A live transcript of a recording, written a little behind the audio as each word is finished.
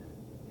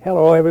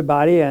Hello,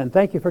 everybody, and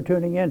thank you for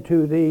tuning in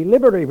to the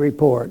Liberty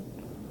Report.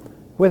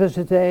 With us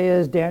today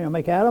is Daniel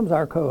McAdams,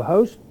 our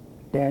co-host.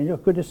 Daniel,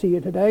 good to see you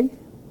today.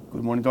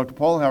 Good morning, Dr.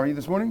 Paul. How are you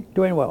this morning?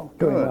 Doing well.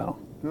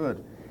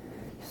 Good.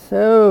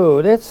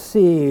 So, let's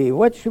see.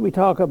 What should we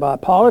talk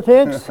about?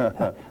 Politics?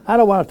 I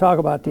don't want to talk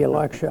about the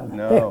election.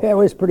 No. It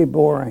was pretty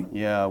boring.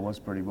 Yeah, it was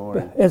pretty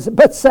boring.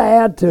 But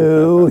sad,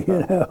 too,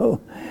 you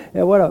know.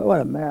 Yeah, what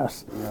a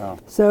mess. Yeah.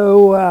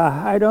 So,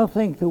 I don't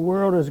think the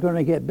world is going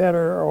to get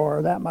better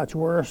or that much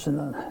worse in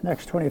the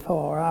next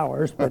 24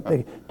 hours, but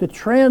the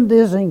trend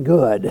isn't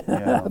good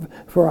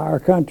for our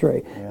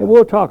country. Yeah. And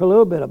we'll talk a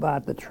little bit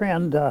about the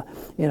trend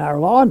in our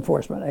law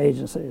enforcement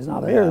agencies. Now,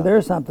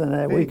 there's something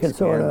that we can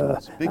sort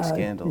of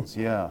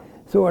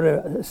sort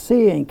of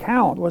see and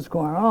count what's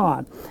going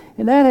on.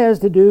 And that has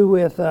to do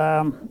with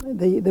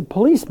the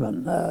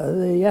policemen,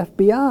 the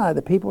FBI,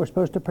 the people who are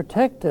supposed to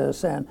protect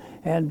us and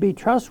be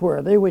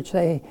trustworthy, which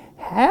they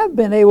have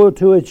been able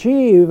to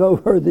achieve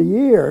over the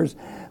years.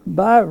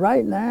 But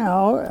right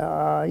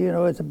now,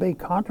 it's a big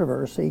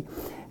controversy.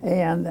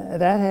 And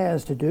that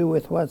has to do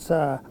with what's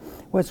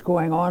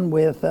going on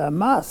with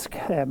Musk.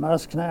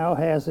 Musk now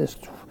has this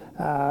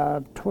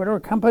Twitter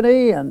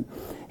company, and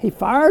he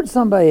fired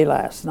somebody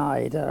last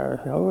night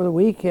over the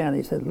weekend.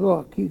 He said,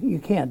 look, you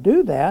can't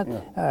do that.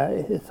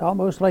 It's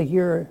almost like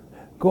you're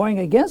going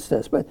against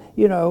us. But,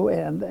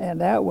 and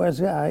that was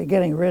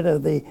getting rid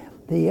of the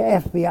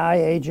FBI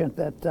agent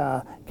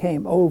that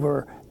came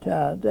over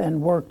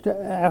and worked.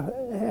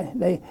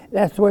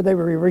 That's where they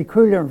were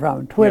recruiting him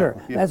from,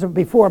 Twitter. That's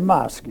before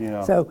Musk.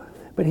 Yeah. So,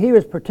 but he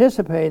was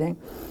participating.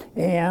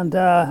 And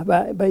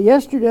but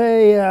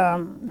yesterday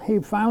he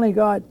finally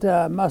got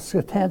Musk's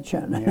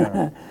attention,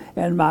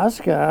 and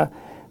Musk,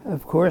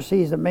 of course,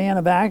 he's a man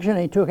of action.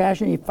 He took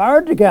action. He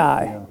fired the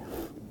guy,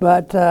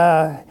 but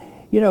to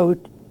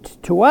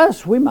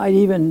us, we might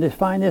even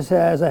define this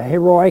as a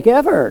heroic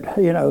effort.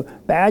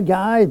 Bad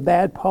guys,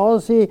 bad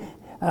policy,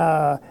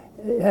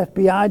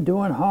 FBI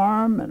doing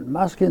harm, and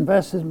Musk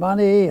invests his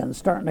money and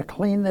starting to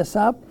clean this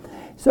up.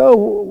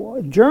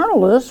 So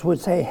journalists would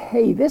say,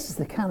 hey, this is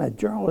the kind of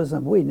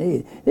journalism we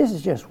need. This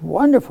is just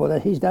wonderful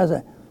that he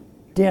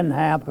didn't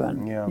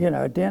happen.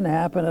 It didn't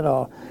happen at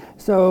all.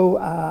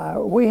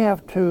 So we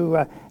have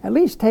to at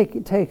least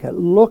take a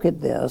look at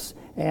this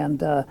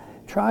and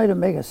try to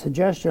make a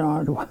suggestion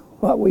on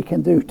what we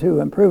can do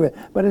to improve it.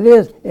 But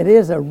it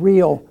is a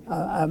real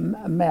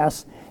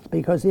mess,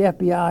 because the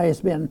FBI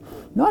has been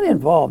not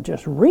involved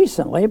just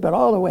recently, but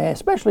all the way,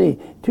 especially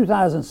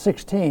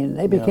 2016.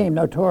 They became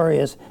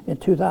notorious in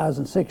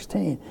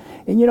 2016.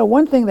 And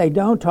one thing they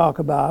don't talk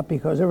about,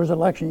 because there was an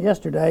election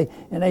yesterday,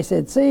 and they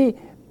said, see,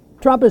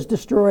 Trump is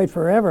destroyed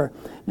forever.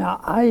 Now,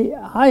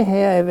 I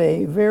have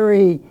a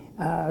very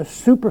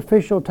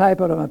superficial type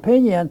of an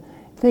opinion,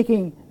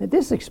 thinking that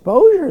this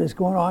exposure that's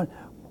going on,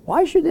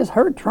 why should this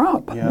hurt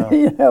Trump?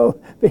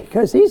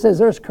 Because he says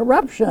there's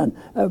corruption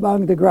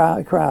among the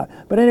crowd.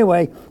 But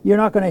anyway, you're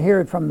not going to hear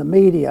it from the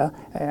media,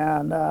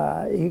 and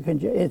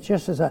it's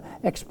just as an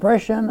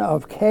expression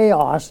of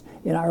chaos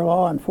in our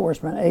law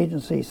enforcement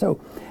agency.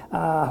 So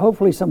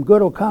hopefully some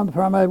good will come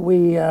from it.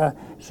 We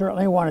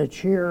certainly want to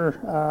cheer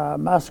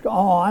Musk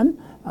on,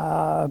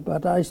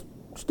 but I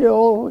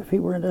still, if he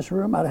were in this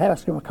room, I'd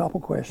ask him a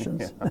couple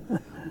questions.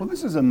 Well,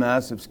 this is a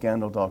massive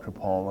scandal, Dr.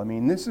 Paul. I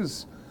mean, this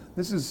is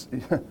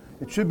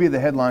it should be the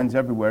headlines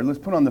everywhere. Let's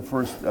put on the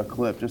first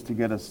clip just to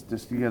get us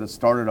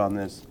started on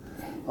this.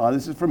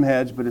 This is from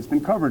Hedge, but it's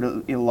been covered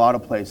in a lot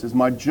of places.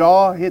 My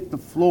jaw hit the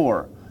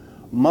floor.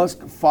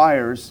 Musk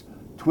fires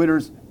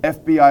Twitter's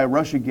FBI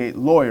Russiagate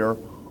lawyer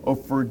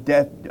for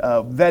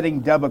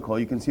vetting debacle.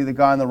 You can see the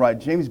guy on the right,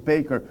 James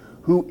Baker,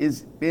 who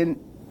has been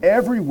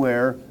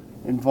everywhere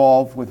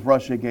involved with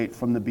Russiagate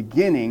from the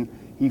beginning.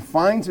 He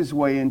finds his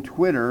way in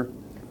Twitter,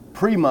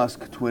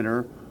 pre-Musk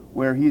Twitter,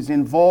 where he's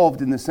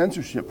involved in the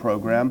censorship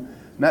program.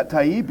 Matt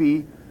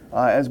Taibbi,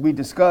 as we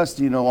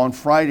discussed, on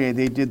Friday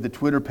they did the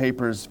Twitter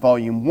Papers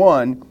Volume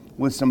 1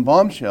 with some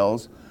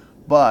bombshells,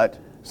 but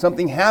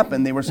something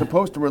happened. They were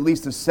supposed to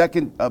release the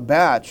second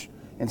batch,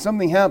 and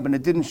something happened.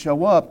 It didn't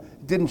show up,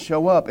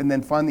 and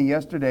then finally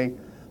yesterday,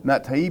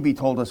 Matt Taibbi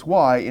told us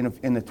why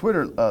in the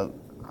Twitter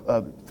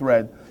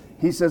thread.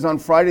 He says, on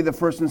Friday, the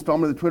first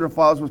installment of the Twitter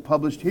files was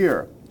published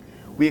here.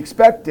 We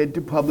expected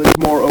to publish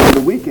more over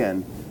the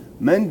weekend.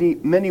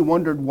 Many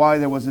wondered why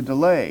there was a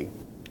delay.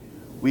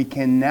 We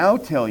can now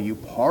tell you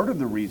part of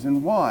the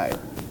reason why.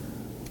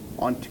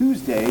 On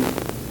Tuesday,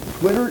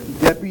 Twitter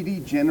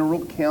Deputy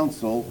General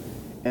Counsel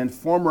and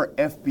former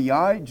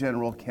FBI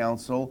General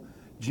Counsel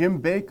Jim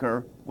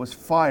Baker was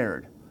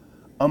fired.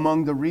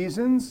 Among the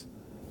reasons,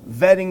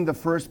 vetting the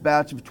first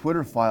batch of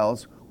Twitter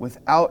files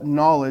without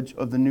knowledge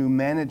of the new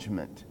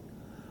management.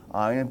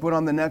 And put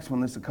on the next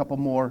one, there's a couple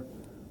more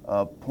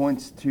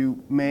points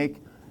to make.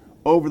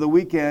 Over the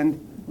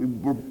weekend,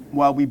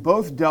 while we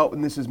both dealt,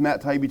 and this is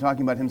Matt Taibbi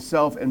talking about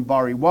himself, and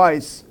Bari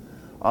Weiss,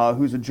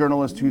 who's a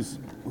journalist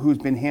who's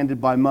been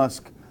handed by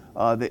Musk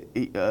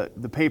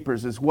the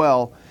papers as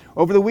well.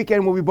 Over the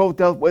weekend, when we both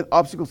dealt with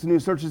obstacles to new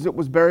searches, it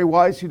was Bari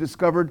Weiss who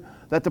discovered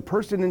that the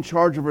person in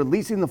charge of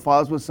releasing the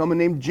files was someone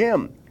named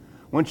Jim.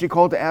 When she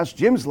called to ask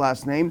Jim's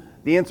last name,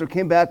 the answer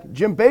came back,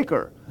 Jim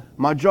Baker.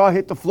 My jaw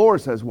hit the floor,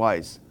 says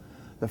Weiss.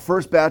 The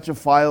first batch of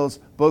files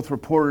both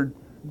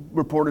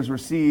reporters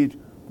received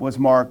was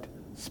marked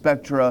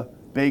Spectra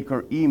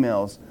Baker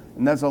emails.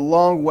 And that's a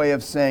long way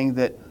of saying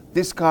that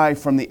this guy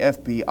from the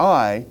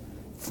FBI,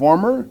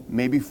 former,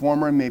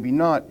 maybe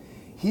not,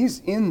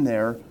 he's in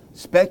there.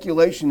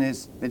 Speculation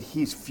is that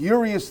he's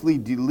furiously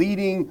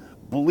deleting,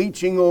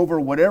 bleaching over,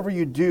 whatever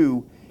you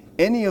do,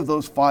 any of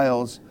those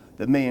files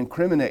that may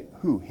incriminate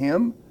who?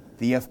 Him,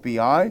 the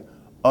FBI,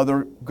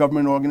 other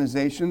government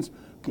organizations,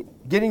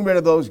 getting rid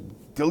of those,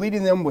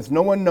 deleting them with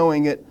no one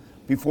knowing it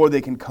before they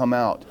can come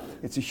out.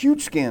 It's a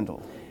huge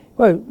scandal.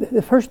 Well,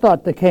 the first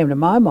thought that came to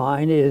my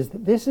mind is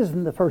that this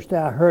isn't the first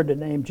I heard the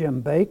name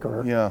Jim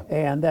Baker,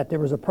 and that there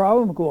was a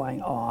problem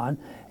going on,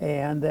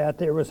 and that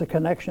there was a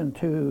connection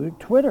to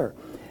Twitter.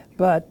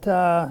 But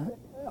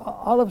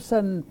all of a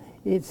sudden,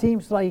 it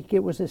seems like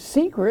it was a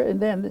secret,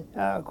 and then,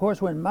 of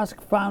course, when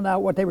Musk found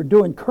out what they were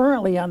doing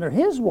currently under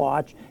his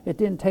watch, it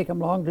didn't take him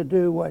long to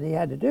do what he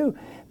had to do.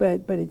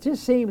 But it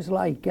just seems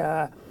like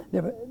there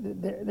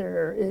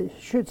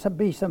should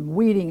be some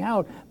weeding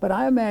out. But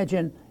I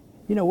imagine,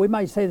 we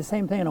might say the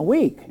same thing in a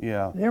week.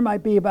 Yeah. There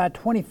might be about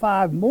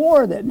 25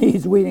 more that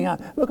needs weeding out.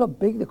 Look how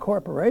big the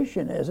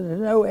corporation is, and to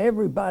know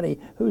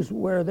everybody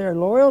where their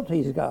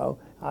loyalties go.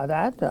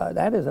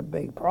 That is a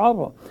big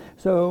problem.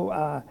 So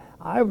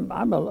I'm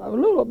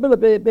a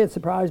bit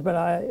surprised,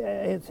 but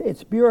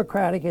it's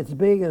bureaucratic. It's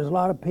big. There's a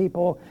lot of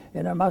people,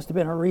 and there must have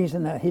been a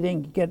reason that he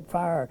didn't get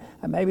fired.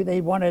 And maybe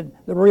they wanted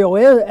the real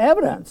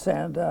evidence,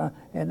 and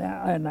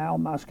now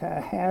Musk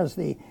has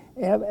the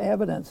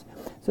evidence.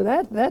 So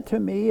that to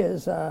me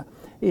is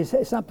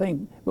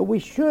something. But we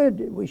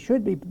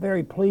should be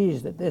very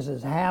pleased that this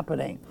is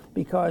happening,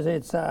 because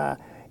it's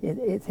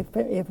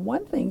if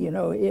one thing,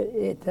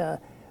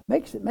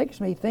 it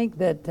makes me think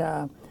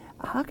that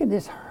how can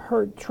this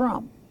hurt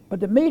Trump? But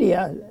the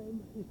media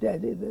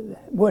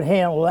would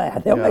handle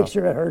that. They'll make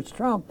sure it hurts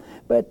Trump.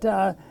 But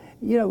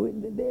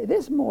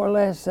this more or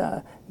less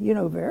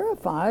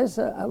verifies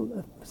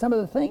some of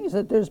the things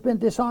that there's been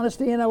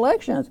dishonesty in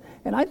elections.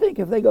 And I think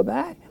if they go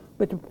back,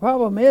 but the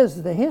problem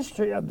is the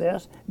history of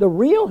this, the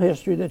real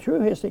history, the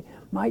true history,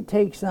 might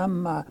take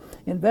some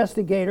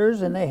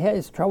investigators, and they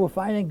have trouble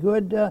finding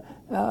good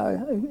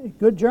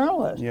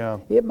journalists. Yeah.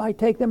 It might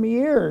take them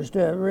years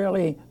to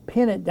really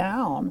pin it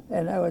down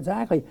and know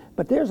exactly.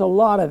 But there's a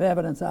lot of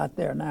evidence out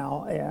there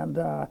now,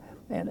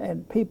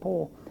 and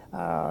people,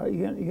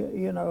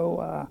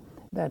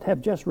 that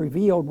have just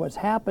revealed what's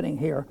happening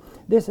here.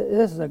 This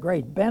is a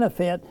great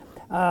benefit.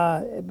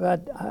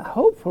 But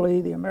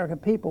hopefully the American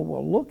people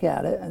will look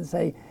at it and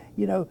say,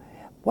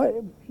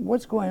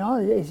 what's going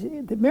on?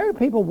 The American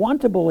people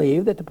want to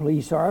believe that the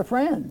police are our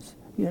friends.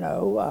 The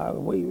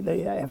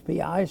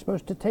FBI is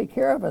supposed to take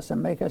care of us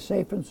and make us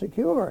safe and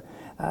secure,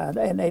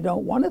 and they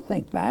don't want to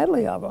think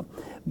badly of them.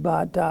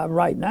 But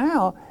right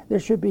now, there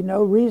should be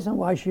no reason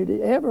why should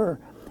it ever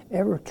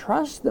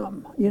trust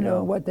them.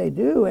 What they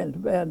do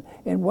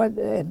and what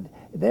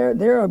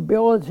their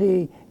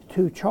ability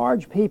to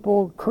charge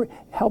people,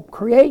 help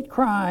create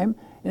crime,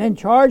 and then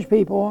charge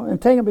people and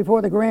take them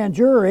before the grand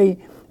jury,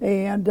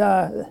 and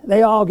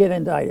they all get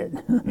indicted.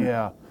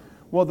 Yeah.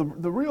 Well,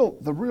 the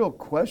real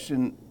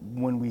question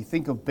when we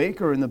think of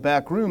Baker in the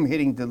back room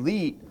hitting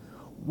delete,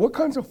 what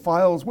kinds of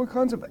files, what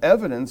kinds of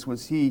evidence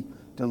was he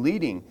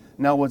deleting?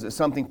 Now, was it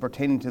something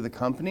pertaining to the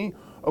company,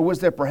 or was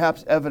there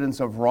perhaps evidence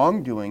of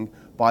wrongdoing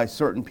by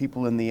certain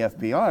people in the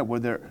FBI?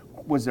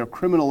 Was there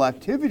criminal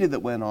activity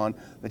that went on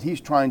that he's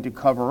trying to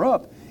cover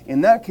up?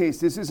 In that case,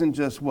 this isn't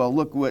just, well,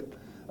 look what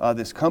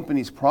this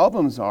company's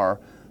problems are,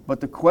 but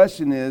the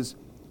question is,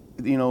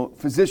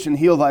 physician,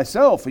 heal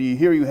thyself.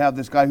 You have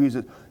this guy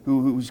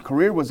whose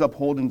career was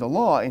upholding the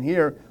law, and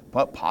here,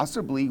 but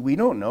possibly, we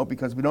don't know,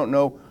 because we don't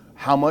know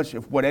how much,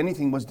 if what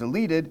anything was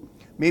deleted.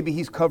 Maybe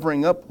he's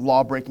covering up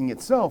law breaking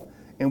itself,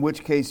 in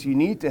which case you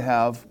need to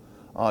have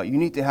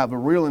a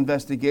real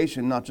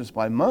investigation, not just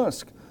by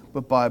Musk,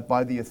 but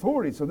by the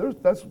authorities. So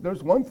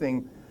there's one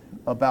thing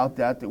about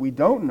that we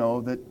don't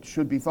know that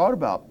should be thought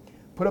about.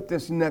 Put up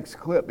this next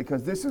clip,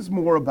 because this is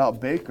more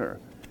about Baker.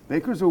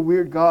 Baker's a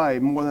weird guy.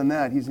 More than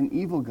that, he's an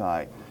evil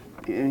guy.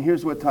 And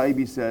here's what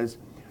Taibbi says.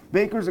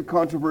 Baker's a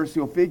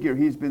controversial figure.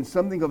 He's been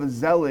something of a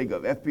Zelig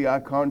of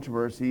FBI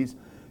controversies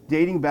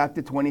dating back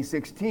to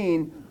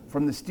 2016,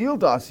 from the Steele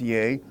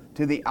dossier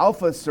to the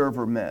Alpha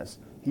server mess.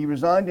 He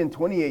resigned in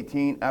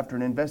 2018 after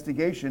an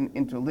investigation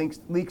into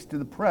leaks to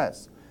the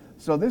press.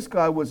 So this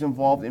guy was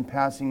involved in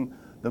passing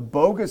the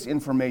bogus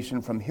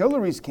information from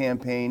Hillary's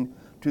campaign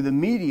to the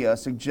media,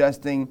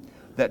 suggesting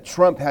that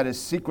Trump had a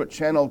secret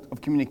channel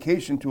of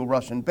communication to a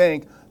Russian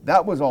bank.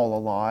 That was all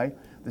a lie.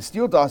 The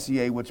Steele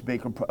dossier, which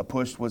Baker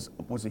pushed, was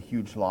a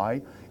huge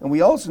lie. And we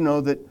also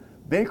know that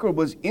Baker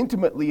was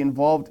intimately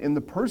involved in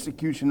the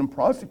persecution and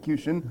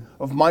prosecution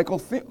of Michael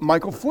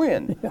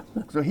Flynn. Yeah.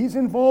 So he's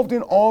involved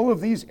in all of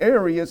these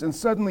areas, and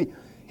suddenly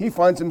he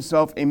finds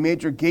himself a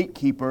major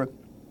gatekeeper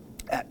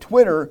at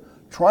Twitter,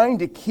 trying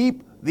to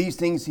keep these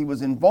things he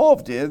was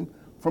involved in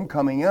from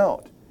coming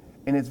out.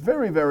 And it's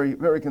very, very,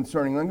 very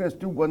concerning. I'm going to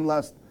do one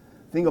last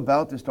thing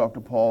about this, Dr.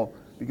 Paul,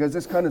 because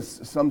this kind of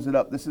sums it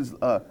up. This is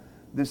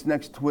this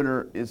next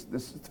Twitter is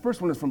this. The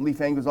first one is from Lee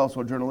Fang, who's also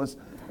a journalist,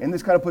 and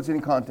this kind of puts it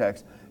in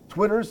context.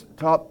 Twitter's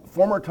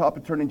former top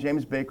attorney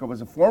James Baker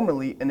was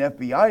formerly an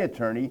FBI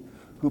attorney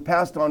who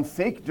passed on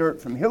fake dirt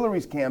from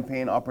Hillary's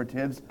campaign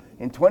operatives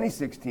in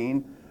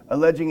 2016,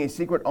 alleging a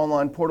secret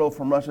online portal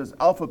from Russia's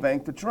Alpha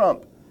Bank to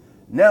Trump.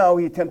 Now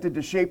he attempted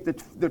to shape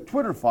the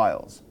Twitter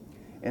files.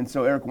 And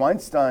so Eric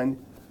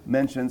Weinstein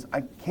mentions,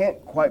 I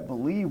can't quite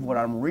believe what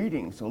I'm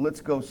reading, so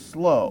let's go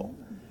slow.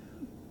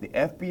 The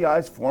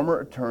FBI's former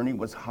attorney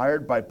was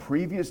hired by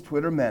previous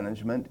Twitter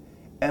management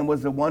and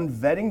was the one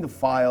vetting the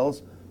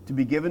files to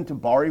be given to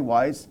Bari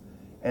Weiss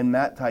and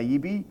Matt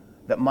Taibbi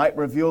that might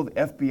reveal the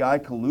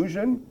FBI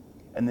collusion,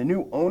 and the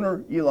new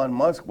owner, Elon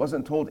Musk,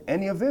 wasn't told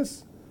any of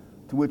this,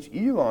 to which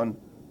Elon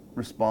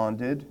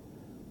responded,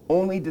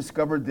 only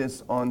discovered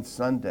this on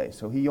Sunday.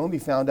 So he only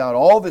found out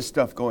all this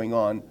stuff going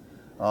on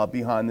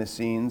behind the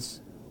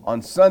scenes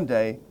on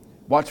Sunday.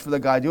 Watch for the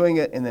guy doing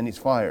it, and then he's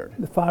fired.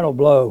 The final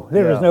blow.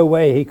 There was no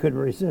way he could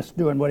resist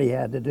doing what he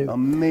had to do.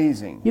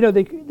 Amazing. You know,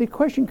 the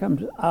question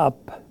comes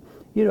up,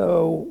 you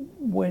know,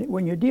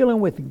 when you're dealing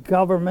with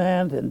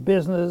government and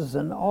business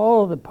and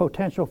all the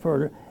potential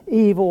for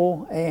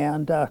evil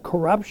and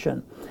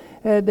corruption,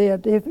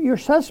 that if you're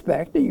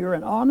suspect and you're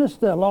an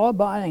honest,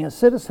 law-abiding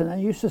citizen,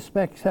 and you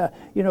suspect,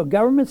 you know,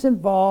 government's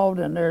involved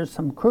and there's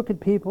some crooked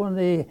people in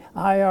the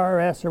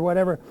IRS or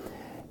whatever,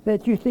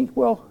 that you think,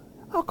 well,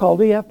 I'll call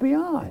the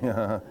FBI.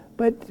 Yeah.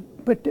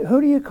 But who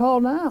do you call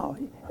now?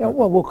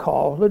 Well, we'll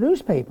call the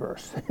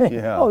newspapers.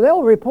 Yeah. Oh,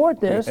 they'll report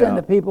this, Yeah. and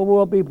the people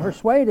will be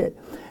persuaded.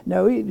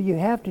 No, you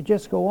have to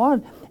just go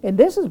on. And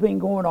this has been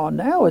going on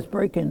now. It's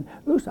breaking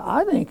loose.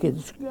 I think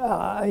it's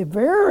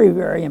very,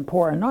 very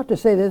important. Not to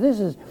say that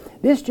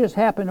this just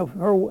happened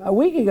a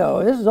week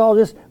ago. This is all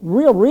just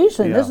real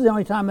recent. Yeah. This is the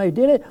only time they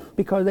did it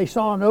because they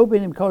saw an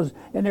opening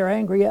and they're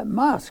angry at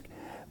Musk.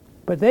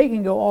 But they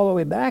can go all the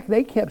way back.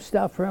 They kept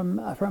stuff from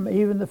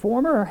even the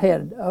former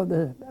head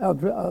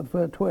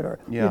of Twitter.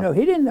 Yeah. You know,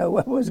 he didn't know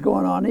what was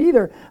going on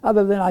either,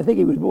 other than I think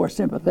he was more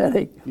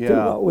sympathetic to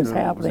what was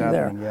happening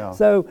there. Yeah.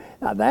 So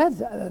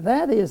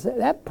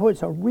that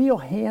puts a real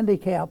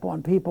handicap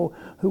on people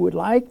who would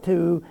like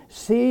to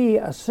see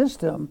a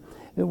system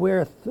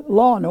where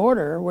law and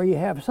order, where you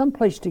have some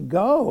place to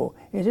go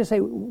and just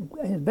say,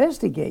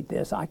 investigate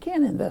this. I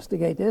can't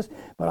investigate this,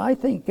 but I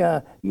think,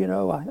 you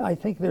know, I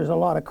think there's a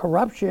lot of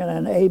corruption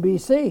in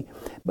ABC.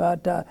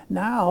 But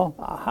now,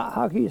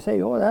 how can you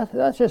say, oh,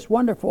 that's just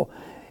wonderful?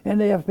 And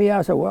the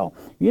FBI said, well,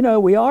 you know,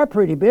 we are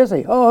pretty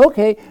busy. Oh,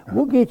 okay,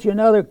 we'll get you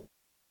another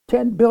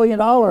 $10 billion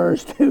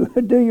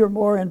to do your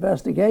more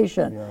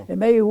investigation. Yeah. And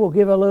maybe we'll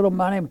give a little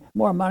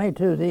more money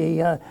to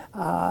the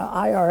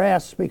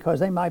IRS because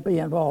they might be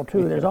involved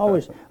too. There's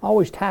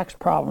always tax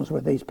problems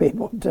with these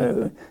people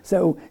too.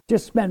 So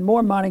just spend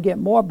more money, get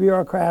more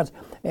bureaucrats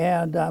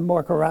and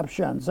more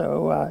corruption.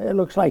 So it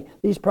looks like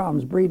these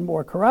problems breed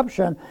more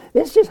corruption.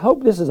 Let's just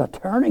hope this is a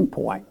turning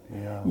point.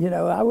 Yeah. You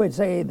know, I would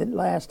say the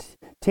last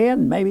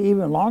 10, maybe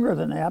even longer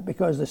than that,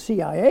 because the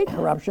CIA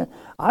corruption,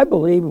 I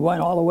believe,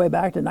 went all the way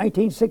back to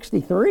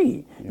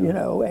 1963. Yeah. You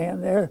know,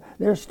 and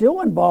they're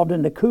still involved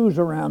in the coups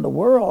around the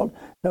world.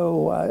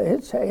 So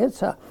it's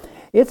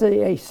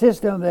a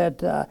system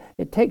that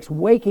it takes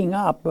waking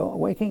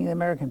the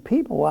American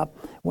people up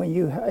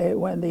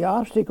when the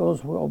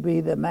obstacles will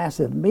be the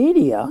massive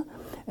media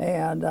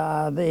and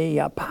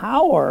the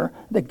power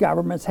that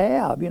governments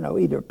have, you know,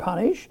 either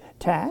punish,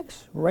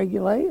 tax,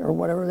 regulate, or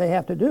whatever they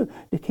have to do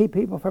to keep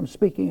people from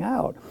speaking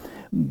out.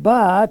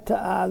 But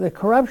the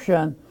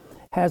corruption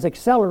has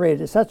accelerated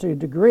to such a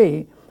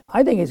degree,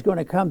 I think it's going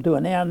to come to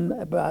an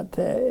end, but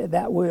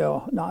that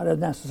will not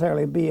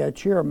necessarily be a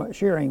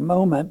cheering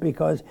moment,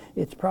 because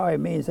it probably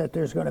means that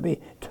there's going to be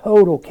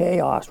total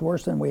chaos,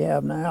 worse than we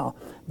have now,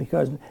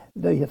 because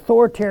the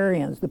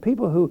authoritarians, the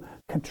people who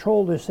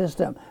control the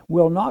system,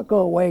 will not go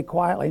away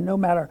quietly, no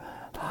matter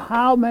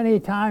how many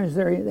times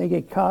they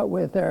get caught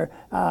with their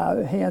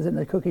hands in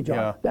the cookie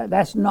jar. Yeah.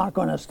 That's not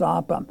going to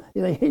stop them.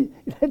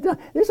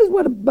 This is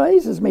what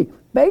amazes me.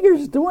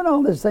 Baker's doing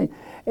all this thing,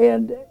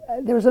 and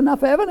there's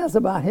enough evidence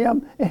about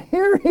him, and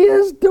here he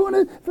is doing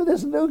it for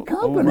this new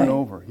company. Over and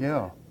over,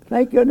 yeah.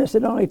 Thank goodness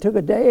it only took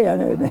a day,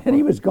 and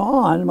he was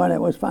gone when it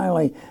was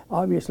finally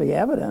obviously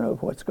evident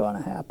of what's going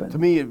to happen. To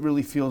me, it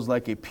really feels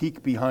like a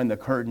peek behind the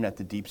curtain at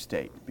the deep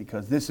state,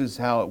 because this is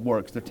how it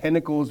works. The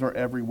tentacles are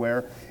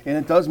everywhere, and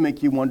it does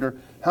make you wonder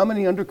how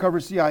many undercover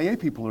CIA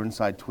people are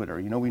inside Twitter.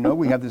 You know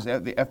we have this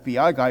the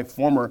FBI guy,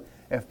 former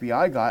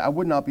FBI guy. I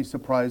would not be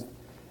surprised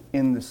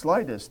in the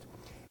slightest.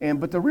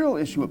 But the real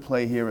issue at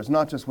play here is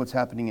not just what's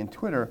happening in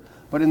Twitter,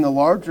 but in the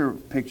larger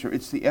picture,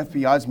 it's the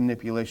FBI's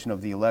manipulation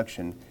of the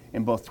election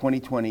in both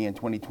 2020 and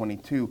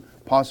 2022,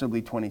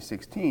 possibly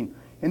 2016.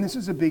 And this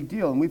is a big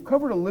deal. And we've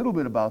covered a little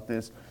bit about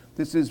this.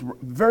 This is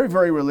very,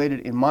 very related,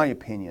 in my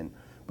opinion.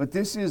 But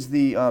this is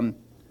the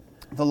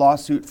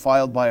lawsuit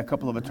filed by a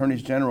couple of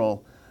attorneys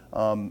general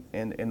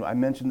And I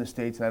mentioned the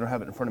states, and I don't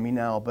have it in front of me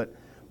now, but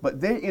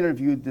they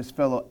interviewed this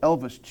fellow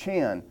Elvis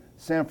Chan,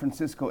 San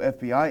Francisco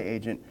FBI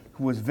agent,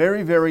 who was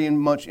very, very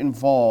much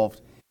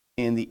involved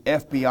in the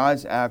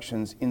FBI's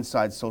actions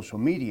inside social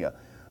media.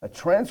 A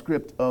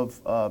transcript of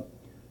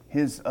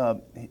his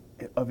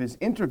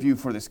interview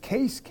for this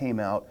case came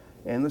out,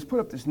 and let's put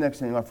up this next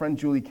thing. Our friend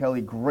Julie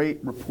Kelly,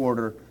 great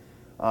reporter,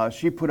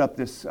 she put up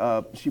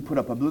a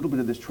little bit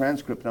of this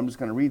transcript, and I'm just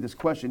going to read this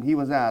question. He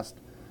was asked,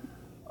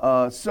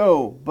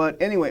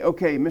 but anyway,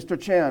 okay, Mr.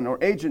 Chan or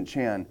Agent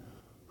Chan,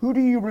 who do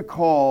you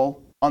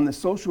recall on the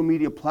social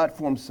media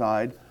platform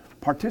side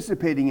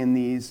participating in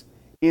these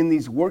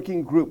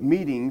working group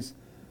meetings?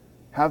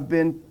 Have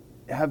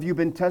you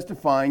been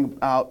testifying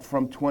out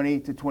from 20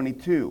 to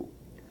 22?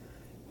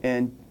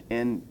 And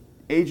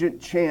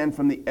Agent Chan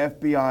from the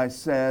FBI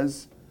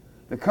says,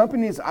 the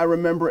companies I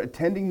remember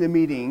attending the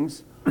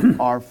meetings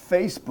are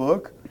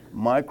Facebook,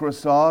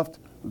 Microsoft,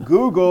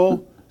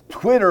 Google,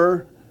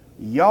 Twitter,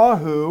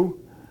 Yahoo,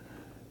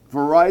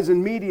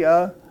 Verizon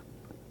Media,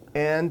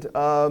 and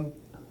what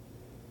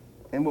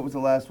was the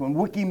last one?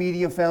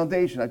 Wikimedia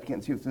Foundation. I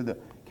can't see it through the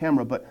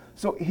camera, but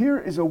so here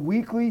is a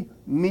weekly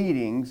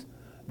meetings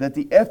that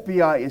the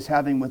FBI is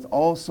having with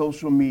all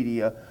social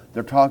media.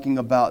 They're talking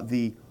about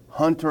the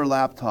Hunter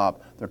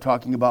laptop. They're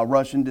talking about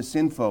Russian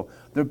disinfo.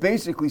 They're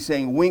basically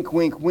saying, wink,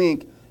 wink,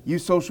 wink, you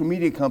social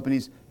media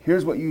companies,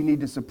 here's what you need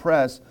to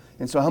suppress.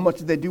 And so how much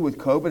did they do with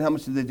COVID? How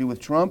much did they do with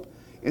Trump?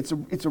 It's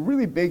a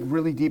really big,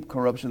 really deep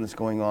corruption that's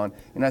going on.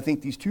 And I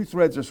think these two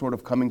threads are sort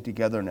of coming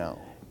together now.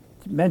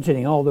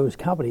 Mentioning all those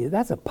companies,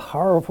 that's a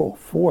powerful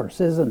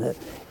force, isn't it?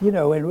 You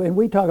know, and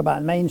we talk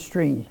about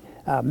mainstream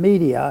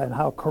media and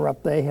how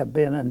corrupt they have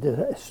been and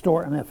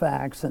distorting the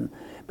facts,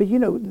 but you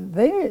know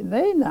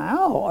they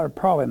now are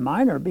probably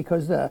minor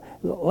because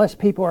less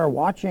people are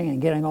watching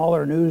and getting all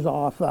their news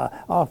off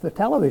the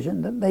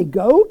television. They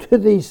go to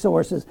these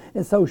sources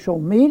in social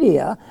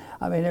media.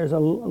 I mean, there's a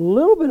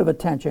little bit of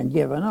attention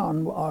given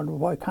on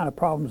what kind of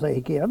problems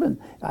they give, and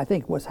I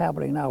think what's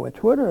happening now with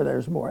Twitter,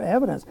 there's more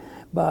evidence.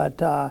 But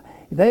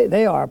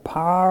they are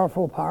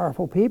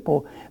powerful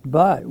people,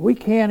 but we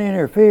can't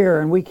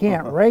interfere and we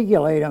can't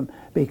regulate them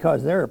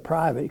because they're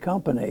private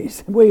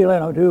companies. We let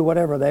them do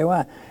whatever they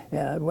want.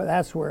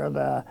 That's where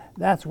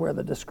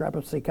the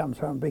discrepancy comes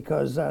from,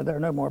 because they're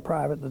no more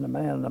private than the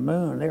man on the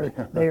moon.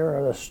 They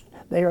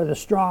are the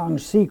strong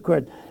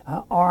secret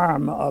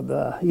arm of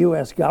the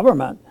U.S.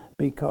 government,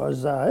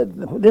 because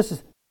this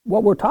is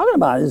what we're talking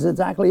about is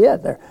exactly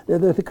it. They're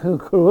the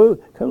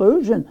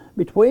collusion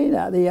between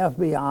the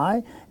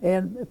FBI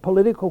and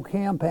political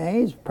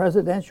campaigns,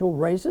 presidential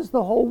races,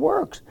 the whole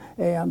works.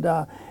 And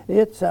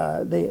it's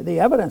the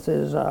evidence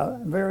is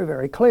very,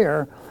 very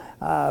clear,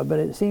 but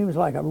it seems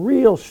like a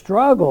real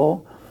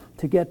struggle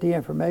to get the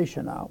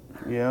information out.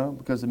 Yeah,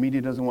 because the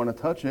media doesn't want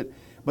to touch it.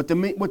 But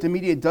what the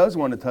media does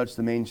want to touch,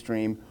 the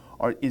mainstream,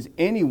 is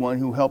anyone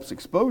who helps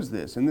expose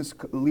this. And this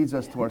leads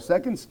us to our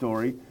second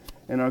story.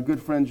 And our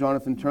good friend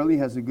Jonathan Turley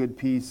has a good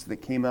piece that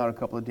came out a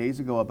couple of days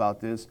ago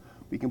about this.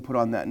 We can put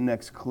on that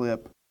next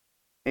clip.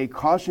 A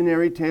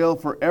cautionary tale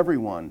for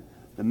everyone.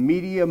 The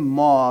media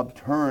mob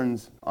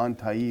turns on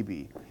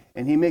Taibbi.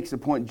 And he makes a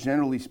point,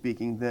 generally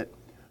speaking, that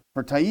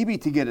for Taibbi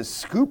to get a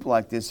scoop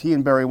like this, he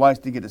and Bari Weiss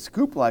to get a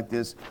scoop like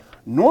this,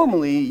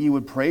 normally you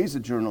would praise a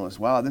journalist.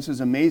 Wow, this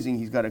is amazing.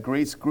 He's got a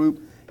great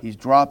scoop. He's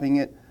dropping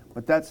it.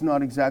 But that's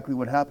not exactly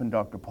what happened,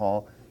 Dr.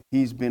 Paul.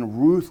 He's been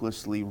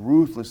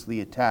ruthlessly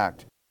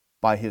attacked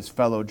by his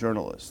fellow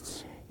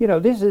journalists. You know,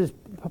 this is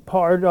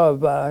part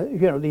of,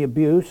 the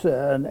abuse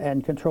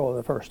and control of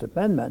the First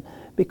Amendment,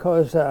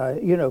 because,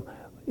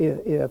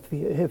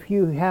 if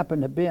you happen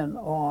to have been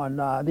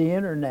on the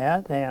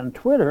internet and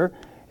Twitter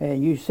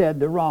and you said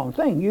the wrong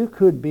thing, you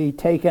could be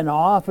taken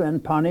off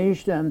and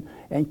punished and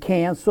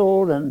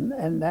canceled,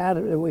 and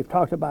that we've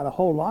talked about a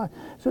whole lot.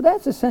 So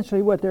that's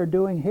essentially what they're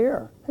doing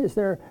here, is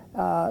they're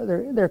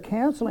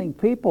canceling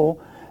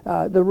people.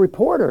 The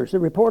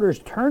reporters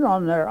turn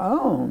on their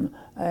own,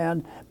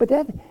 but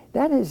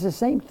that is the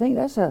same thing.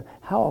 That's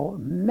how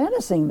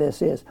menacing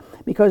this is,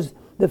 because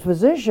the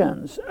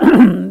physicians,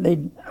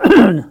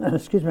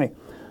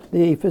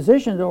 the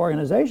physicians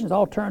organizations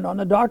all turned on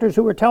the doctors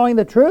who were telling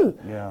the truth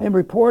and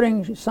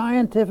reporting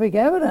scientific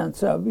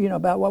evidence of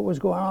about what was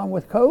going on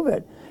with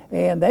COVID,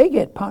 and they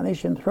get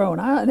punished and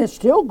thrown out, and it's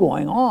still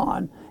going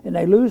on, and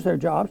they lose their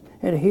jobs.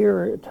 And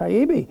here,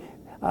 Taibbi,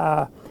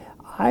 I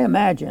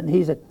imagine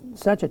he's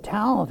such a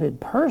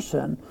talented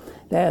person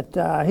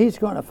that he's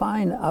going to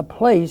find a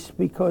place,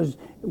 because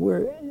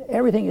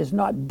everything is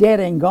not dead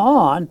and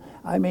gone.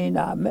 I mean,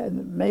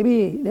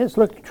 maybe let's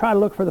try to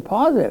look for the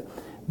positive.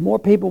 More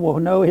people will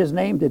know his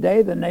name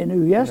today than they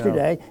knew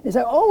yesterday. And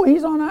say, "Oh,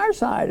 he's on our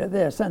side of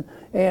this," and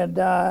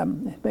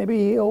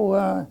maybe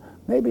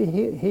maybe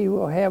he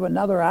will have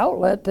another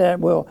outlet that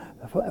will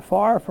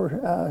far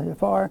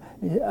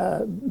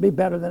be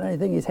better than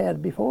anything he's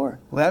had before.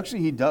 Well,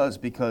 actually, he does,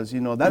 because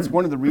that's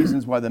one of the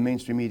reasons why the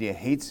mainstream media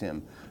hates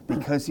him,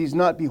 because he's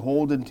not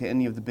beholden to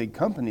any of the big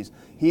companies.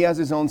 He has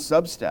his own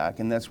Substack,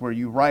 and that's where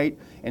you write,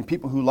 and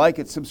people who like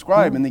it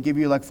subscribe, and they give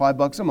you like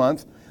 $5 a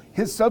month.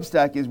 His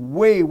Substack is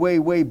way, way,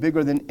 way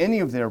bigger than any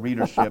of their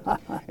readership,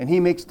 and he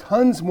makes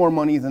tons more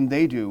money than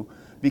they do,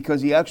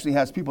 because he actually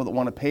has people that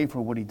want to pay for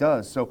what he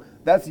does. So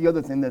that's the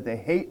other thing that they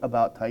hate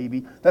about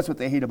Taibbi. That's what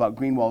they hate about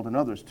Greenwald and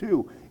others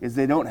too, is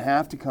they don't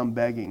have to come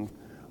begging.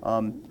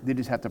 They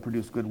just have to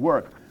produce good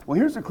work. Well,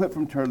 here's a clip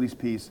from Turley's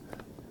piece,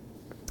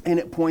 and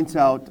it points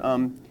out,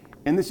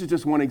 and this is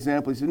just one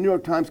example. He said, New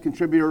York Times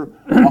contributor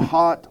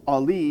Ahat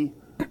Ali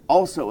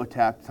also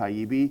attacked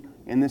Taibbi,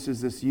 and this is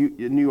this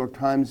New York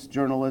Times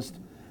journalist.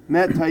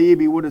 Met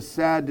Taibbi, what a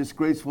sad,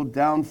 disgraceful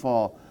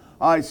downfall.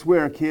 I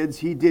swear, kids,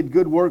 he did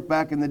good work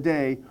back in the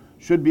day.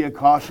 Should be a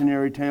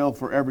cautionary tale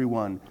for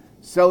everyone.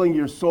 Selling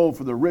your soul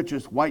for the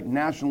richest white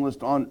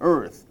nationalist on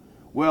earth.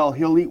 Well,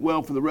 he'll eat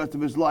well for the rest of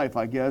his life,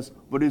 I guess,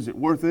 but is it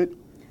worth it?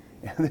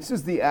 And this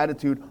is the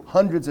attitude.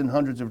 Hundreds and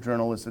hundreds of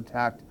journalists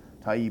attacked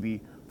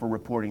Taibbi for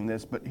reporting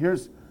this. But here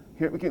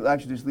we can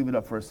actually just leave it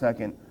up for a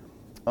second.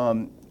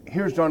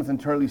 Here's Jonathan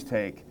Turley's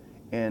take,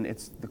 and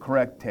it's the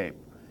correct tape.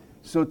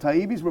 So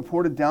Taibbi's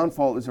reported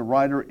downfall as a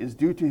writer is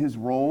due to his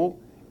role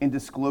in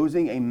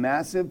disclosing a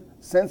massive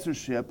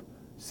censorship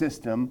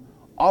system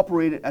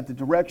operated at the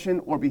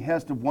direction or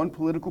behest of one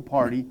political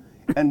party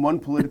and one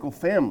political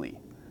family.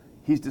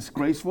 He's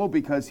disgraceful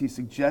because he's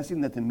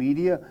suggesting that the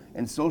media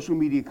and social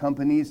media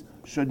companies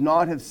should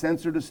not have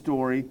censored a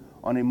story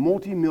on a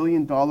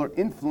multi-million-dollar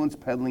influence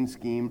peddling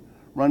scheme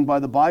run by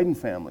the Biden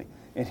family.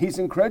 And he's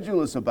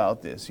incredulous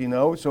about this,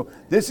 So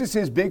this is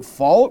his big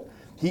fault.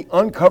 He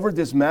uncovered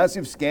this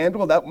massive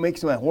scandal. That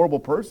makes him a horrible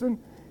person.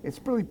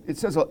 It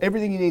says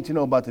everything you need to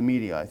know about the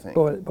media, I think.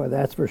 Boy,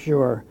 that's for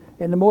sure.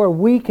 And the more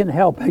we can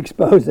help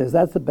expose this,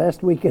 that's the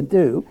best we can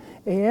do.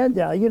 And,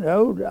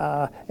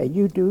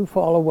 you do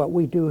follow what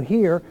we do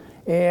here.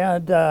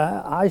 And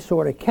I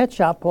sort of catch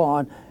up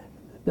on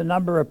the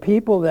number of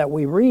people that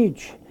we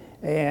reach,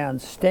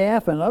 and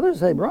staff and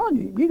others say,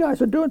 Ron, you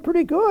guys are doing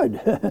pretty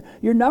good.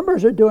 Your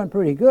numbers are doing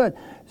pretty good.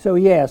 So,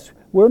 yes,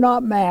 we're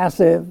not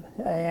massive,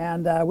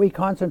 and we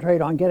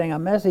concentrate on getting a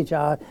message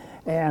out.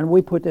 And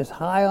we put this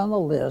high on the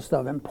list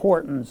of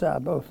importance.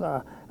 Both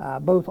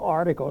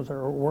articles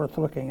are worth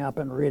looking up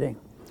and reading.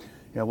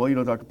 Yeah,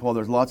 well, Dr. Paul,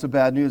 there's lots of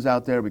bad news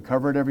out there. We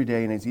cover it every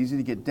day, and it's easy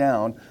to get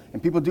down.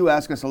 And people do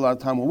ask us a lot of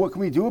time, well, what can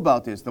we do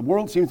about this? The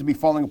world seems to be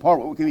falling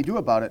apart. What can we do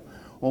about it?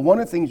 Well, one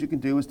of the things you can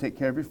do is take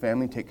care of your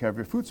family and take care of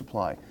your food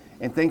supply.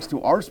 And thanks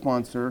to our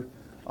sponsor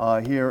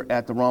here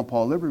at the Ron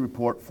Paul Liberty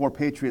Report,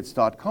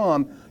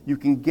 forpatriots.com, you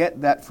can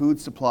get that food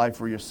supply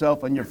for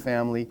yourself and your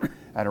family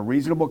at a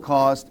reasonable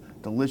cost.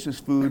 Delicious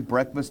food,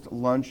 breakfast,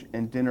 lunch,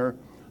 and dinner.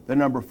 The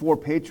number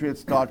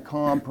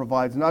 4patriots.com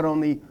provides not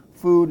only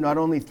food, not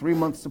only 3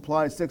 months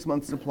supply, 6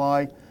 months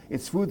supply.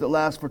 It's food that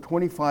lasts for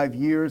 25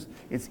 years.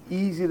 It's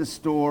easy to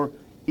store,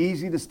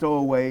 easy to stow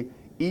away,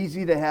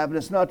 easy to have. And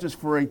it's not just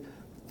for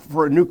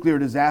a nuclear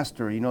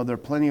disaster. There are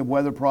plenty of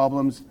weather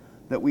problems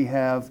that we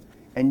have,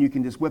 and you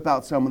can just whip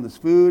out some of this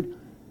food,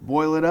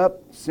 boil it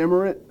up,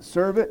 simmer it,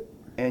 serve it,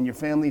 and your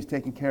family is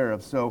taken care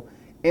of. So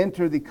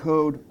enter the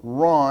code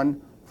RON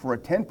for a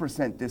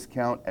 10%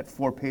 discount at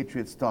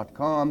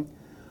 4patriots.com.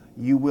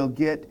 You will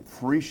get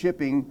free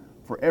shipping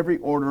for every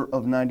order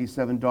of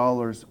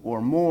 $97 or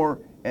more,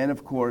 and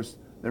of course,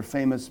 their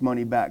famous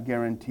money-back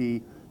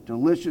guarantee.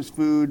 Delicious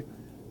food,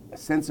 a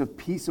sense of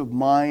peace of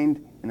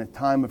mind in a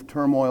time of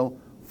turmoil.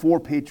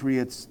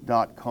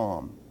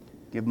 4patriots.com.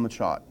 Give them a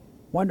shot.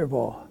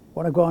 Wonderful.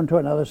 Want to go on to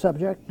another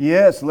subject?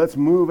 Yes, let's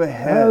move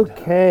ahead.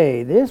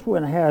 Okay, this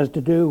one has to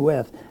do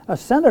with a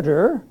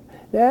senator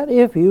that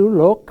if you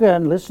look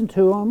and listen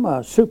to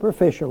him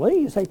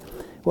superficially, you say,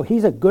 well,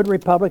 he's a good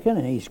Republican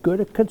and he's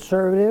good at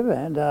conservative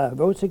and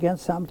votes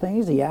against some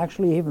things. He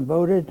actually even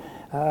voted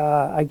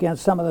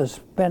against some of the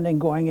spending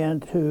going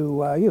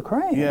into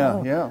Ukraine.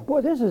 Yeah.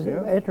 Boy, this is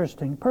an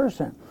interesting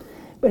person.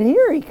 But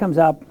here he comes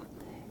up.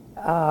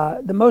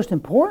 The most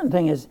important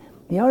thing is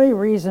the only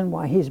reason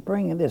why he's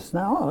bringing this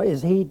now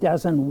is he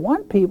doesn't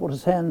want people to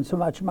send so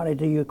much money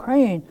to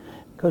Ukraine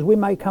because we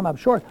might come up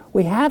short.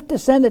 We have to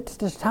send it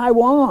to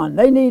Taiwan.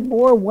 They need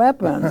more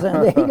weapons.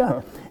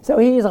 And so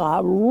he's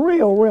a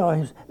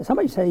real,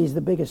 somebody said he's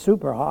the biggest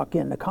super hawk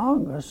in the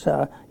Congress,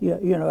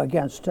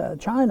 against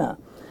China.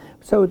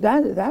 So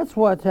that's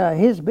what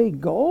his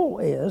big goal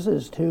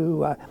is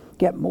to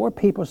get more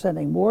people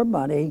sending more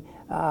money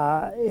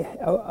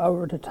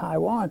over to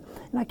Taiwan.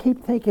 And I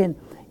keep thinking,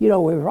 we've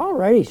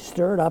already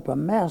stirred up a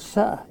mess,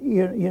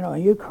 in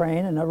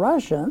Ukraine and the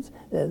Russians.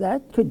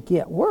 That could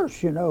get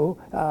worse,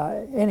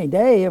 any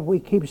day if we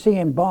keep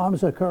seeing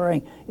bombs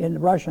occurring in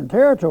Russian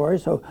territory.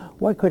 So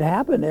what could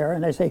happen there?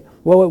 And they say,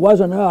 well, it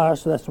wasn't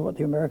us. That's what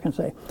the Americans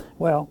say.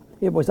 Well,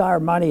 it was our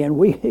money, and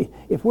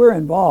if we're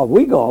involved,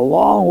 we go a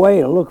long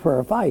way to look for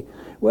a fight.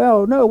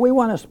 Well, no, we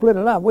want to split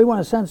it up. We want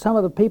to send some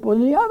of the people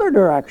in the other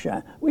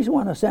direction. We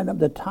want to send them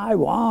to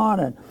Taiwan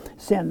and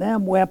send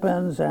them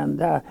weapons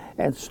and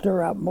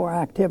stir up more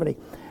activity.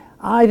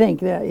 I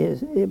think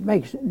it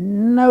makes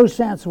no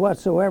sense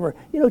whatsoever.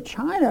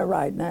 China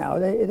right now,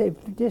 they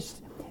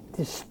just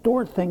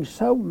distort things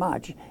so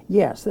much.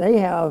 Yes, they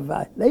have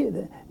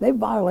they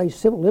violate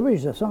civil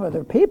liberties of some of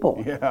their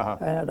people. Yeah.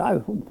 And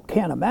I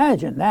can't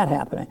imagine that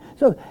happening.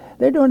 So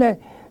they're doing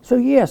that. So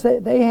yes,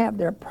 they have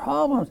their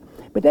problems,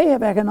 but they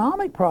have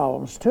economic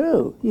problems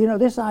too.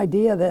 This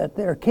idea that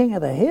they're king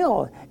of the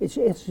hill,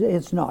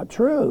 it's not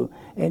true.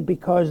 And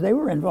because they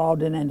were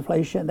involved in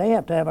inflation, they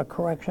have to have a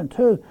correction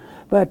too.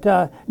 But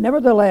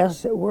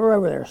nevertheless, we're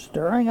over there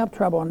stirring up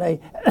trouble, and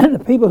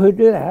the people who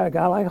do that, a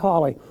guy like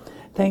Hawley,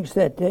 thinks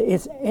that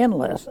it's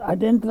endless.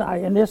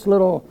 In this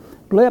little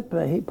blip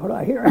that he put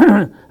out here,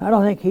 I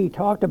don't think he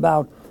talked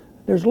about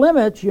there's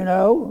limits.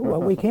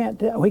 Well, we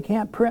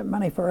can't print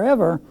money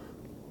forever.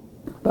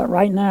 But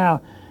right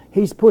now,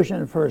 he's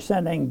pushing for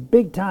sending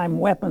big-time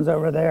weapons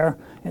over there,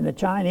 and the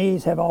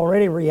Chinese have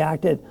already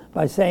reacted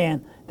by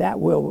saying that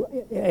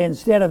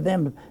instead of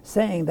them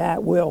saying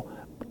that will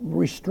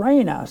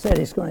restrain us, that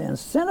it's going to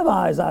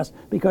incentivize us,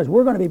 because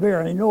we're going to be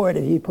very annoyed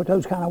if he put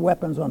those kind of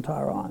weapons on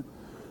Taiwan.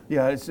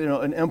 Yeah, it's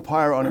an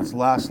empire on its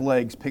last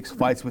legs picks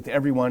fights with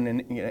everyone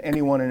and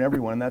anyone and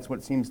everyone. That's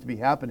what seems to be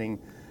happening.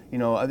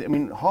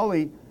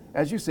 Hawley,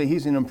 as you say,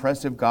 he's an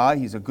impressive guy.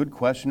 He's a good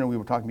questioner. We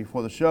were talking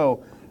before the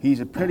show. He's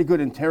a pretty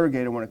good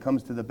interrogator when it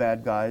comes to the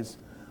bad guys.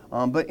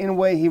 But in a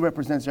way, he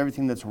represents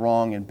everything that's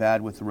wrong and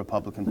bad with the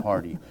Republican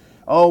Party.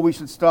 Oh, we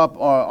should stop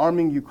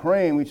arming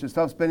Ukraine. We should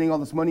stop spending all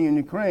this money in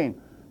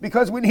Ukraine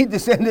because we need to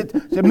send it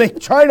to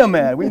make China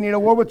mad. We need a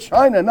war with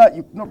China, not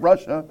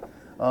Russia.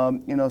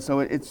 So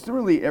it's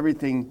really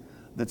everything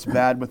that's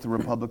bad with the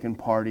Republican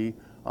Party.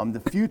 The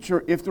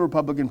future, if the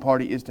Republican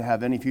Party is to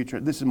have any future,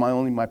 this is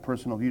my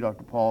personal view,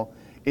 Dr. Paul,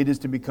 it is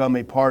to become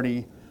a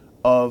party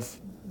of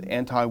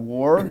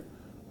anti-war,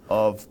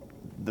 of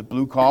the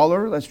blue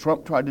collar, as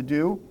Trump tried to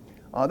do.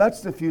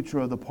 That's the future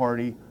of the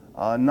party,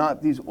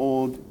 not these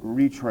old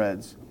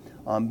retreads.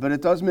 But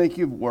it does make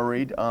you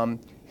worried.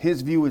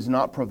 His view is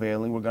not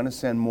prevailing. We're going to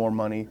send more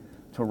money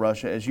to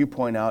Russia. As you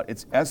point out,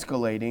 it's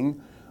escalating.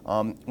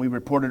 We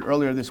reported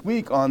earlier this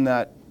week on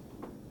that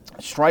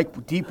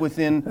strike deep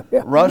within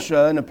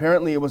Russia, and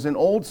apparently it was an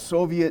old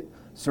Soviet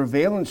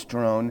surveillance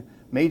drone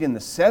made in the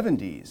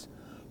 70s.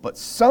 But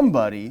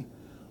somebody,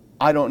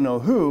 I don't know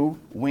who,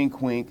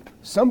 wink, wink,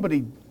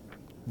 somebody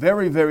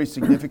very, very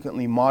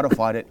significantly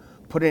modified it,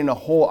 put in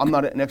I'm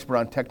not an expert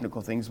on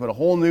technical things, but a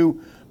whole new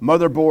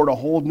motherboard, a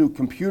whole new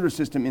computer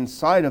system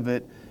inside of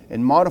it,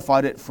 and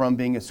modified it from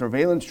being a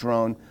surveillance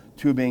drone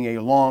to being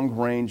a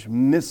long-range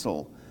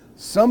missile.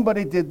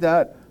 Somebody did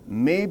that.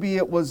 Maybe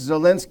it was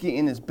Zelensky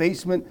in his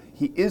basement.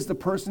 He is the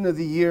person of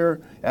the year,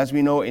 as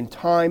we know, in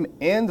Time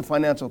and the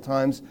Financial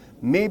Times.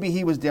 Maybe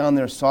he was down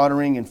there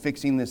soldering and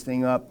fixing this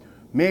thing up.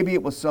 Maybe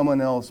it was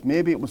someone else.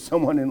 Maybe it was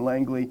someone in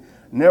Langley.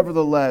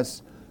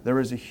 Nevertheless, there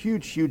is a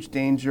huge, huge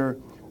danger.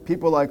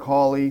 People like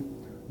Hawley,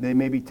 they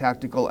may be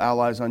tactical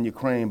allies on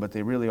Ukraine, but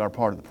they really are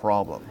part of the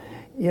problem.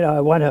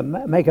 I want to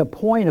make a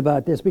point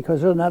about this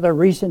because of another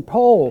recent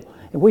poll.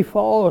 If we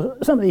follow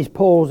some of these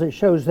polls, it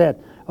shows that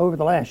over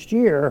the last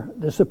year,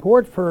 the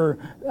support for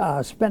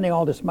spending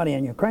all this money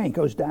in Ukraine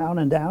goes down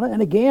and down.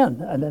 And again,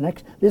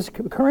 this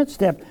current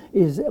step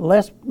is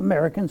less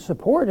Americans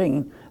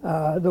supporting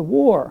the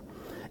war.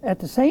 At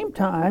the same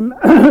time,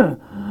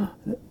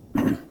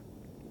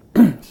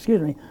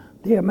 excuse me,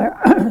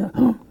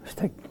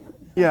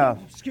 Yeah.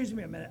 Excuse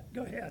me a minute.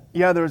 Go ahead.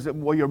 Yeah,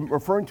 you're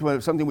referring to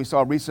something we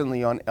saw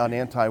recently on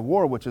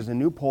anti-war, which is a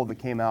new poll that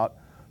came out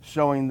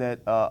showing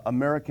that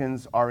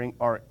Americans are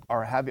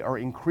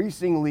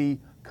increasingly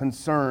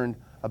concerned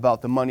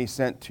about the money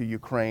sent to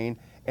Ukraine,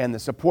 and the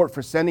support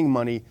for sending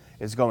money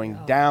is going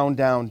down,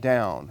 down,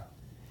 down.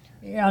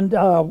 And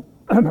the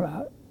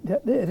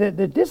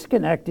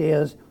disconnect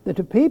is that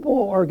the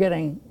people are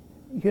getting,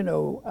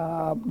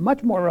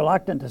 much more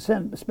reluctant to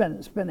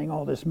spending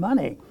all this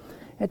money.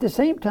 At the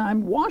same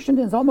time,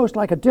 Washington's almost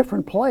like a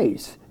different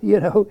place.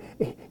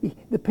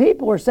 The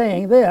people are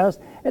saying this.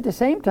 At the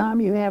same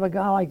time, you have a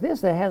guy like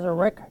this that has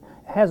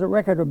a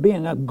record of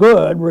being a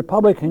good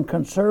Republican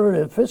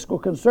conservative, fiscal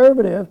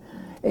conservative,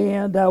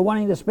 and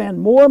wanting to spend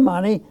more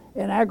money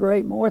and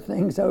aggregate more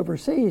things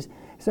overseas.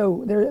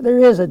 So there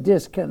is a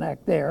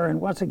disconnect there,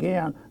 and once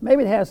again,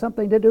 maybe it has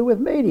something to do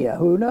with media.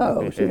 Who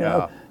knows?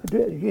 Yeah.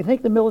 Do you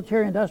think the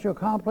military-industrial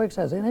complex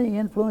has any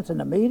influence in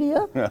the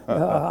media?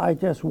 I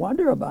just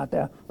wonder about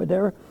that. But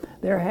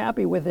they're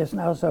happy with this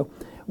now. So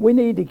we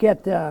need to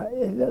get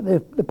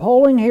the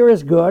polling here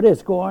is good.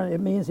 It's going.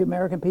 It means the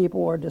American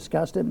people are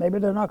disgusted. Maybe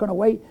they're not going to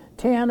wait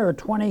 10 or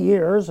 20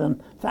 years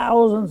and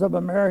thousands of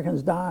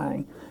Americans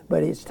dying.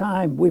 But it's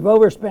time. We've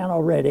overspent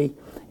already.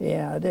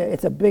 Yeah,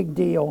 it's a big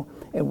deal.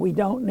 And we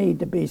don't need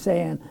to be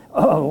saying,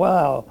 oh,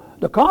 well,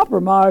 the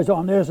compromise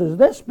on this is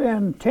let's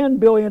spend $10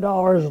 billion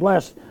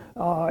less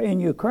in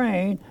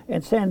Ukraine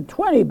and send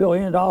 $20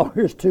 billion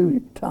to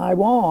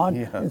Taiwan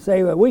and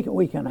say, well,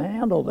 we can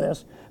handle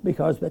this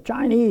because the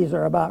Chinese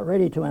are about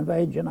ready to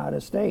invade the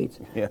United States.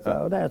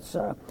 So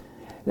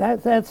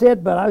that's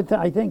it. But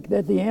I think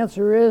that the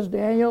answer is,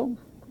 Daniel,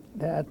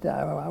 that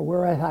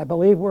I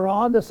believe we're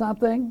on to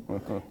something,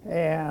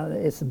 and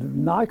it's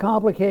not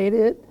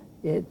complicated.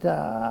 It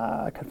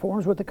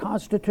conforms with the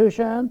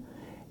Constitution,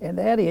 and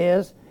that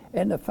is,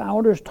 and the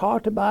founders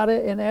talked about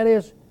it, and that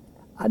is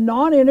a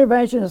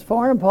non-interventionist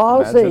foreign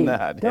policy.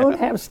 Don't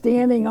have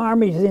standing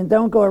armies and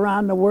don't go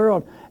around the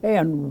world.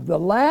 And the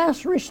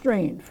last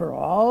restraint for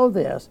all of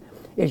this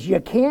is you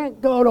can't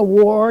go to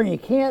war and you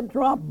can't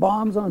drop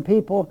bombs on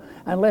people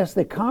unless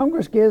the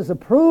Congress gives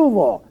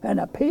approval and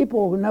the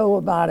people know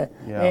about it.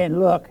 And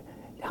look,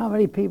 how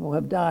many people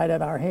have died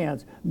at our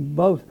hands,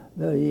 both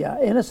the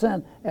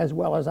innocent as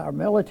well as our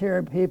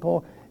military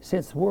people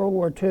since World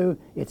War II.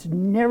 It's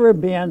never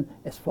been,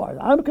 as far as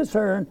I'm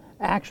concerned,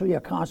 actually a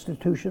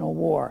constitutional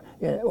war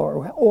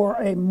or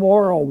a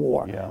moral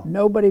war.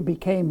 Nobody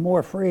became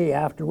more free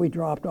after we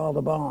dropped all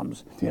the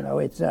bombs. You know,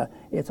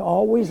 it's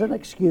always an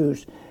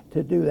excuse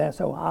to do that.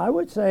 So I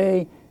would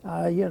say,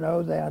 you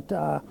know,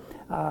 that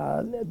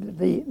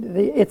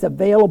it's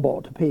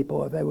available to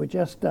people if they would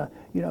just,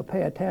 you know,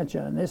 pay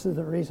attention. And this is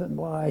the reason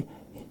why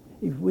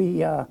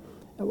we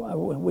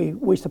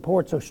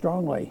support so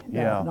strongly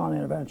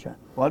non-intervention.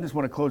 Well, I just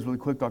want to close really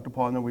quick, Dr.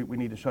 Paul. I know we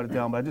need to shut it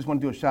down, but I just want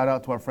to do a shout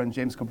out to our friend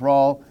James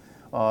Cabral.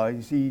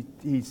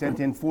 He sent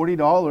in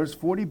 $40,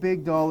 40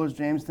 big dollars.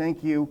 James,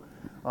 thank you,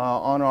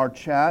 on our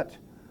chat,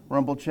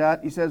 Rumble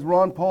chat. He says,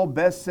 Ron Paul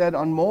best said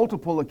on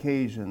multiple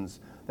occasions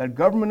that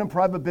government and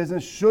private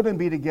business shouldn't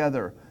be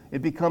together.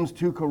 It becomes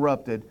too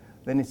corrupted.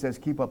 Then he says,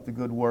 keep up the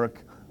good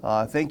work.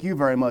 Thank you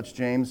very much,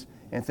 James.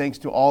 And thanks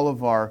to all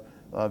of our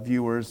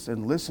viewers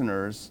and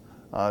listeners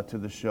to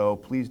the show.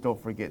 Please don't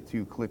forget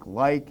to click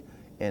like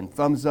and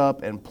thumbs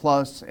up and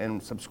plus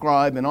and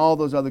subscribe and all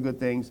those other good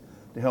things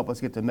to help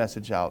us get the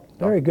message out.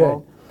 Very good.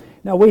 Paul?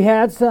 Now, we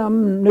had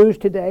some news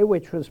today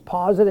which was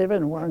positive,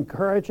 and we're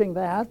encouraging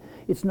that.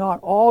 It's not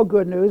all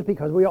good news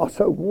because we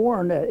also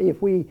warn that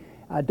if we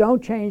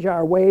don't change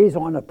our ways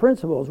on the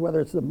principles, whether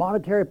it's the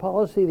monetary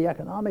policy, the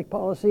economic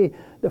policy,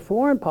 the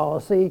foreign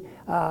policy,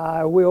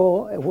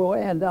 we'll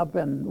end up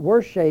in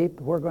worse shape.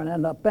 We're going to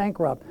end up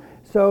bankrupt.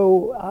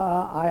 So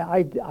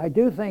I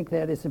do think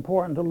that it's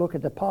important to look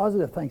at the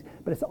positive things,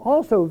 but it's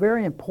also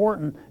very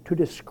important to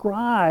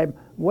describe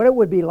what it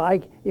would be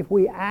like if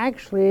we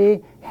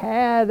actually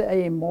had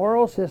a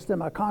moral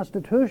system, a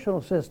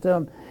constitutional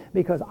system,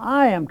 because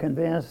I am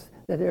convinced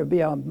that there would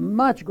be a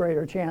much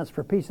greater chance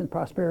for peace and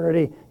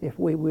prosperity if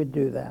we would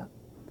do that. I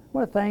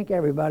want to thank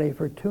everybody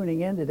for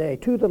tuning in today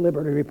to the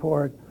Liberty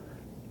Report.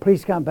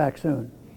 Please come back soon.